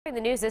In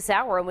the news this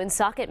hour, a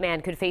Woonsocket man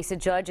could face a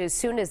judge as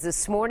soon as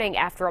this morning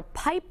after a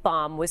pipe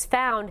bomb was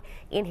found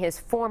in his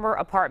former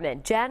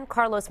apartment. Jan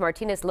Carlos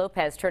Martinez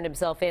Lopez turned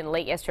himself in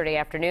late yesterday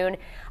afternoon,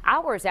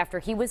 hours after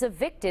he was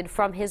evicted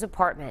from his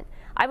apartment.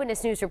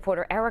 Eyewitness News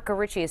reporter Erica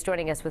Ritchie is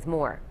joining us with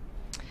more.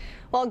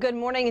 Well, good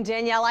morning,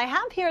 Danielle. I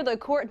have here the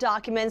court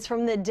documents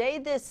from the day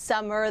this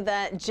summer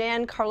that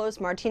Jan Carlos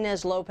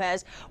Martinez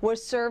Lopez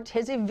was served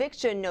his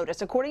eviction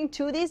notice. According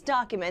to these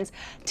documents,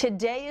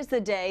 today is the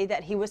day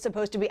that he was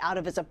supposed to be out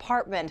of his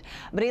apartment,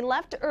 but he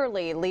left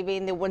early,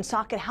 leaving the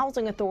Woonsocket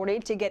Housing Authority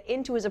to get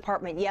into his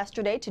apartment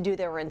yesterday to do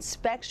their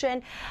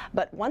inspection.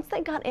 But once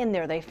they got in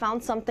there, they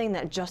found something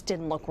that just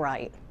didn't look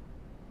right.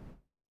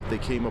 They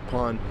came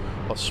upon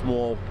a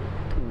small,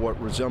 what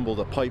resembled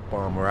a pipe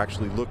bomb, or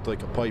actually looked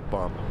like a pipe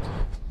bomb.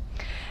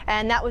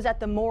 And that was at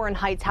the Morin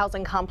Heights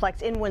housing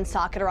complex in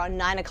Woonsocket around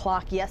 9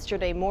 o'clock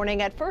yesterday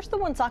morning. At first, the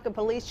Woonsocket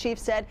police chief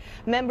said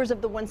members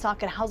of the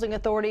Woonsocket Housing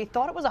Authority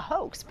thought it was a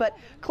hoax, but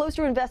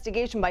closer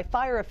investigation by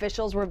fire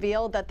officials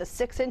revealed that the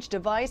 6-inch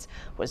device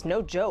was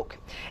no joke.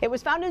 It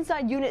was found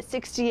inside Unit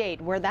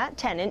 68, where that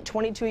tenant,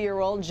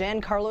 22-year-old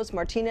Jan Carlos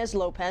Martinez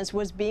Lopez,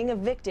 was being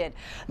evicted,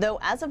 though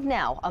as of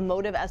now, a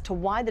motive as to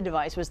why the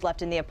device was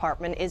left in the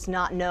apartment is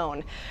not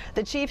known.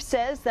 The chief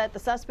says that the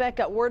suspect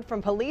got word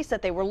from police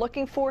that they were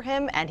looking for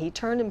him, and he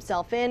turned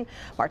himself in.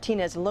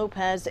 Martinez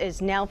Lopez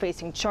is now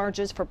facing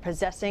charges for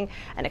possessing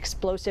an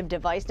explosive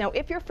device. Now,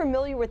 if you're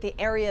familiar with the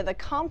area, the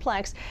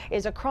complex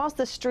is across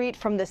the street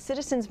from the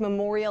Citizens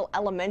Memorial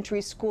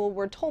Elementary School.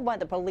 We're told by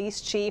the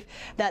police chief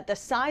that the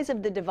size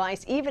of the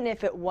device, even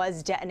if it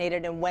was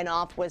detonated and went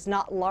off, was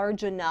not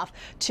large enough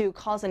to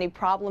cause any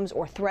problems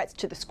or threats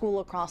to the school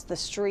across the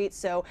street.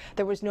 So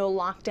there was no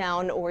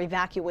lockdown or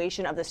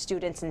evacuation of the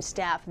students and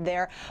staff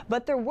there.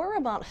 But there were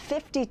about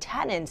 50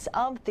 tenants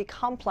of the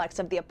complex,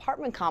 of the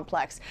apartment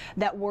complex,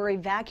 that were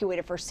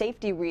evacuated for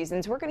safety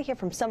reasons. We're going to hear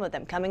from some of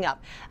them coming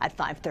up at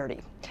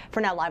 5:30.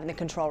 For now, live in the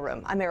control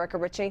room, I'm Erica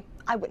Ritchie,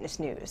 Eyewitness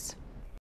News.